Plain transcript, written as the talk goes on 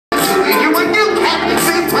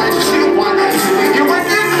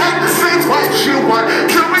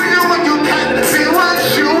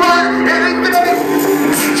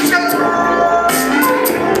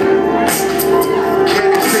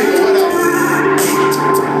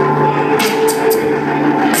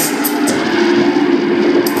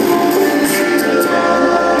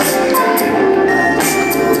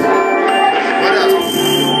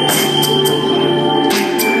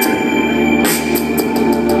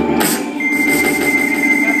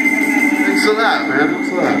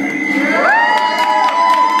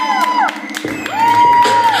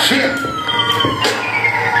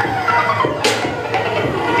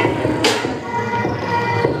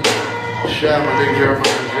Segal, my name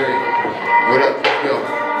Jeremiah J. What up? Let's go.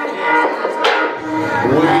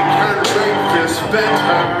 We can make this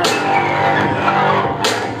better.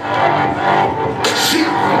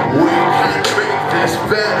 Shit, we can make this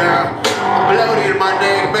better. I'm bloated, my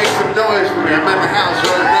name, make some noise for me. I'm in the house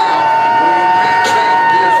right now. We can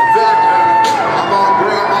make this better. I'm on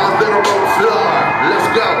grandma's little road floor. Let's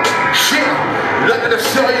go. Shit. Looking to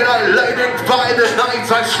cellular lightning by the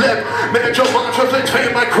nights I slip. Miniature mantras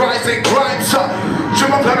between my cries and crimes.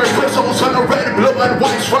 Triple planet whistles on the red, blue and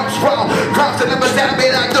white stripes round. Crowds that never stab me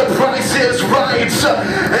like the price is right.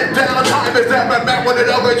 And downtime is never met with an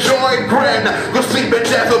overjoyed grin. The sleep and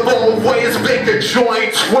death of all ways make the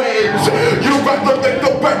joint twins. You replicate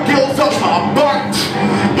the red gills of my butt.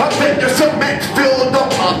 I think the cement filled up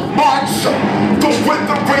my marks. The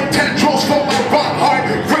withering tendrils from my rock heart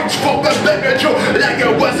reach for the miniature like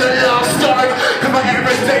it was a lost start. Cause my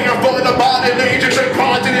everything I'm full of body agents and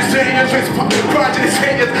prodigy seniors. Prodigy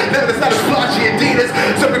seniors, never not as flashy Adidas.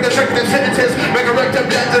 Some consecutive sentences, make a rectum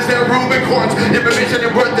lenses, they're Rubik chords. Information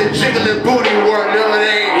and worth the jiggling booty word, no it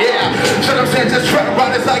ain't, yeah. Circumstances, trap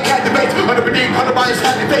riders like captivates. Under beneath, under my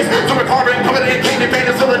happy face. So we're carving, coming in, candy paint,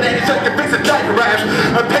 and solinating, check the face and diaper rash.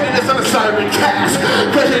 I'm painting this on the side of a cast.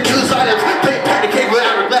 Present news items, they panicate with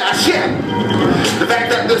hourglass, yeah. The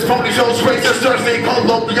fact that this phony show's racist, thirsty,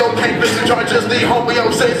 colloquial, can't miss the charges, the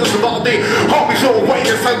homeo says us about the homies who wait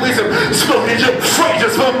inside wisdom, smoking your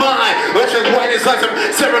phrases for mine. Let's just white is like some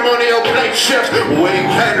ceremonial plate shift. We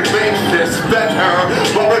can make this better,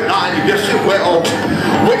 but we're not, yes you will.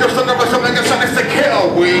 We're just looking for something that's us to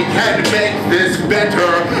kill. We can make this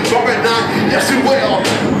better, but we're not, yes you will.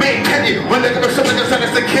 Me, can you? We're looking for something that's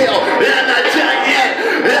us to kill. I'm not done yet,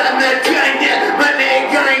 I'm not done yet, my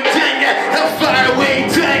nigga ain't done yet. How far we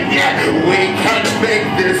done yet? We can make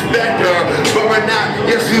this better, but we're not,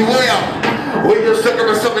 yes we will. We're just looking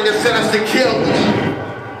for something that sent us to kill.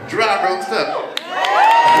 Drive, bro, what's up?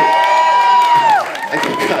 I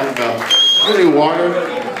keep talking about. Any water?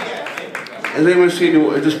 Has anyone seen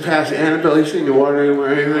you just past Annabelle? You seen the water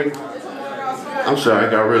anywhere or anything? I'm sorry, I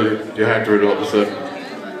got really dehydrated all of a sudden.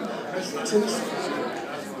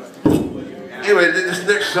 Anyway, this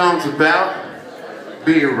next song's about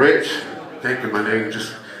being rich. Thank you, my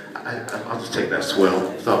nigga. I'll just take that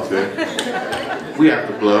swell. It's all good. We have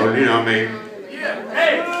to blow, you know what I mean? Yeah.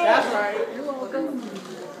 Hey, that's right. You're welcome.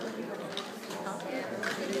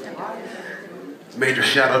 Major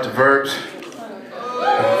shout out to Verbs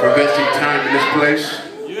for investing time in this place.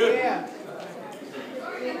 Yeah.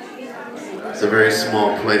 It's a very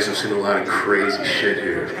small place. I've seen a lot of crazy shit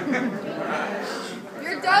here.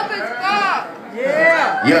 You're dope as fuck.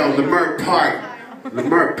 Yeah. Yo, Leimert Park.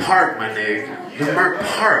 Leimert Park, my nigga. Leimert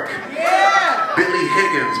Park. Yeah. Billy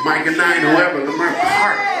Higgins, Mike and Nine, whoever. Leimert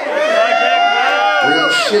Park. Real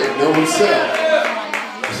shit. Know what's up.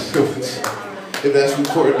 If that's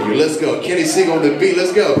important to you, let's go. Kenny Segal on the beat.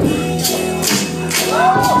 Let's go.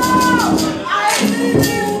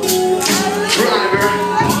 Driver.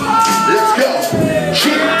 Let's go.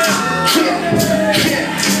 Shit.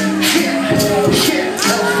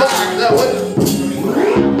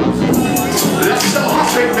 That's so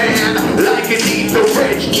hungry, man. Like an eat the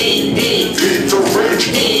rich. Eat the rich.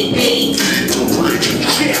 Eat the rich.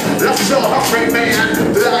 Shit. I'm so hungry, man.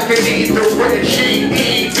 Like an eat the rich.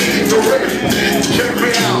 Eat the rich. Check me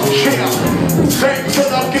out. Yeah. Thanks for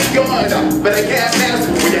looking good, but I can't mess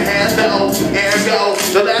with your hand though. Ergo,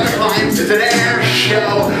 the ladder climb is an air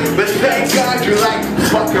show. But thank God you like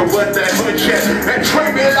fucking with that hood shit and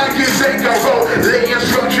treat me like you think I wrote the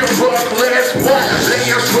instruction book list. What? The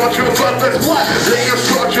instruction book list. What? The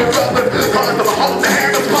instruction book list. Cause I'm a hold the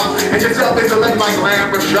hammers pump and just tell me to let my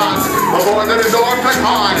glamour shots. I'm more than a North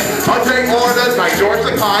Con. I'll take orders like George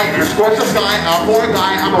the Kite. You scorch the sky. I'm a poor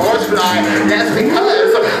guy. I'm a horse fly. That's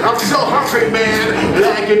because I'm so hungry, man.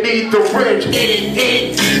 Like you need the rich. Eat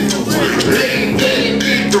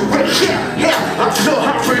the rich. Yeah, I'm so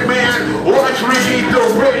hungry, man. Watch me eat the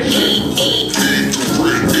rich.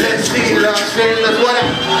 Let's see, Los Angeles, what up?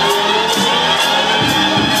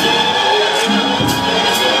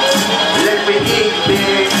 Let me eat,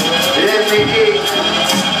 man. Let me eat.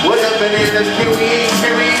 What up, bananas? Can we eat?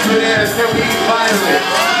 Can we eat bananas? Can we eat violence?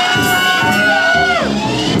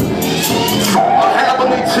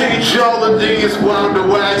 Teach all of these wonder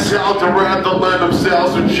wax out to rather lend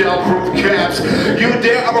themselves with gel-proof caps. You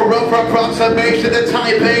dare have a rough approximation to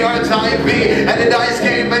type A or type B, and a dice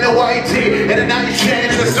game and a white tee, and a nice chain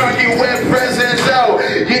and a starky web present. So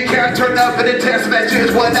you can't turn up in the text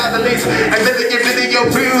messages, one not the least, and then your video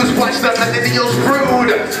views, watch the millennials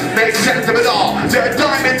brood. Make sense of it all. They're a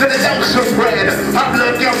diamond to the left some bread. I'm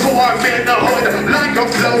looking for a man to hood like a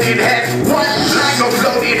floating head. What? Like a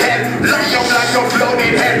floating head. Like a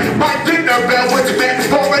floating head. My dinner bell was meant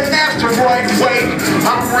for an asteroid. Wait,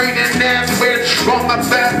 I'm reading that bitch from a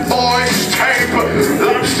bad boy's tape.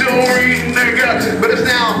 I'm still reading, nigga, but it's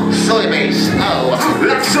now soybeans. Oh,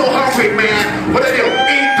 I'm so hungry, man. What I do?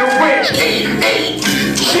 Eat the rich. Eat.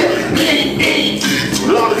 Shit. Eat.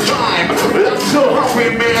 Long time. I'm so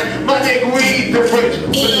hungry, man. My nigga, we eat the rich.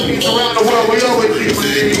 Philippines around the world, we always eat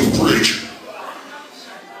rich.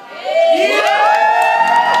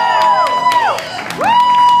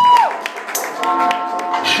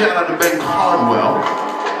 Shout out to Ben Caldwell.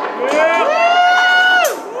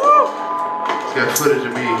 He's got footage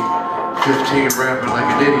of me 15 rapping like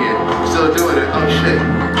an idiot. Still doing it. Oh shit.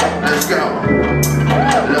 Let's go.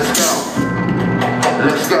 Let's go.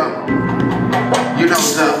 Let's go. You know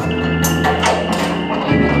what's up.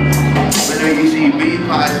 Whenever you see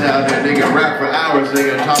B-pies out there, they can rap for hours, they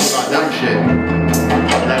can talk about dumb shit.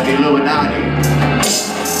 Like the Illuminati.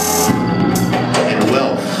 And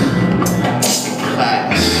wealth.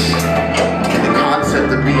 Class, and the concept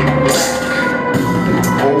of being black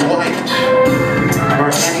or white or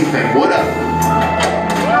anything. What up?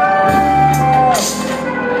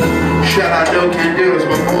 Shout out No Can Do, it's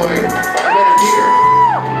my boy. I met him here.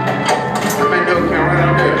 I met No Can right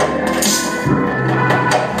out there.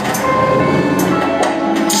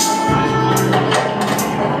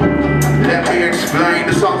 Let me explain.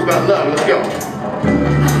 The song's about love. Let's go.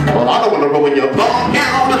 Well, I don't want to ruin your ball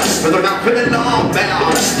gown, but they're not feeling all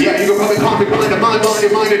bound. Yeah, you can probably comprehend the mind,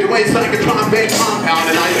 body, mind, and the way it's like a trumpet compound.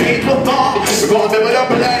 And I hate football, we're going to live it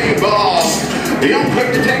up and play ball. You don't quick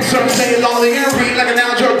to take some say all the air read like an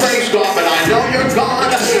algebra grade score, but I know you're gone.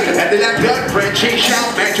 And then that gut Frenchie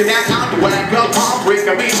shout, mention that I'm whack up, I'm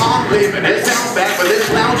breaking me on leaving. It sounds bad, but it's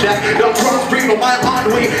now jack. Don't cross breed on my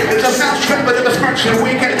ennui. It's a sound trip, but it's a smirching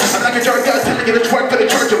weekend. I'm like a jerk, telling you to twerk for the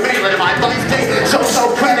church of England. My life day, so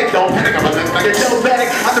credit. Don't panic, I'm a look like a diabetic.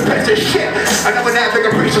 I'm the best as shit. I know an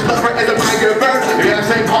African preacher's lover as a migrant bird. Yeah,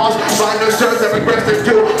 St. Paul's, find no serves, I'm aggressive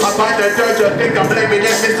too. I find the dirt, you think I'm blaming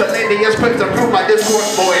that miscellaneous quick to prove my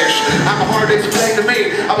discourse boyish. I'm hard to explain to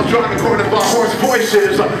me. I was drawing the corner by hoarse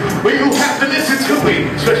voices. But you have to listen to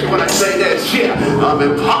me, especially when I say that shit. I'm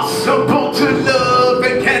impossible to love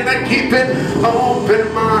and cannot keep it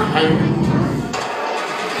open my hand.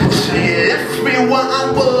 Left me where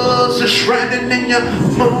I was, shredded in your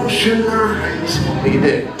motion lines. He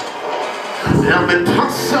did. I'm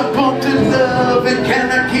impossible to love and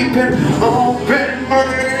cannot keep it open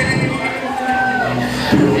mind.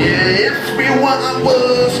 Yeah, left me where I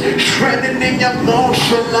was, shredded in your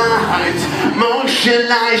motion lines. Motion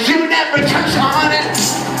lines, you never touch on it.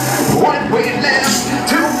 What we left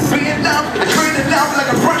to be in love, I treated love like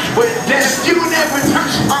a brush with death. You never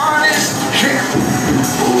touch on it. Yeah.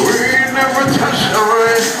 We never touch on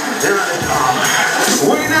it.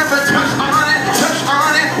 We never touch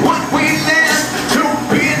on it. What we left to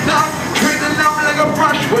be enough, treating love like a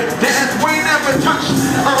brush with death. We never touch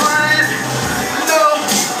on it. No,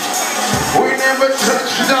 we never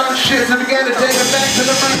touched on shit. So we gotta take it back to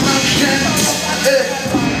the right motion.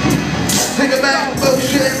 Take it back,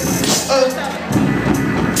 motion.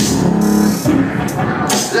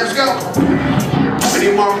 Let's go. We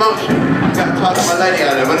need more motion. Gotta talk to my lady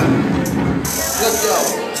out there, but let's go.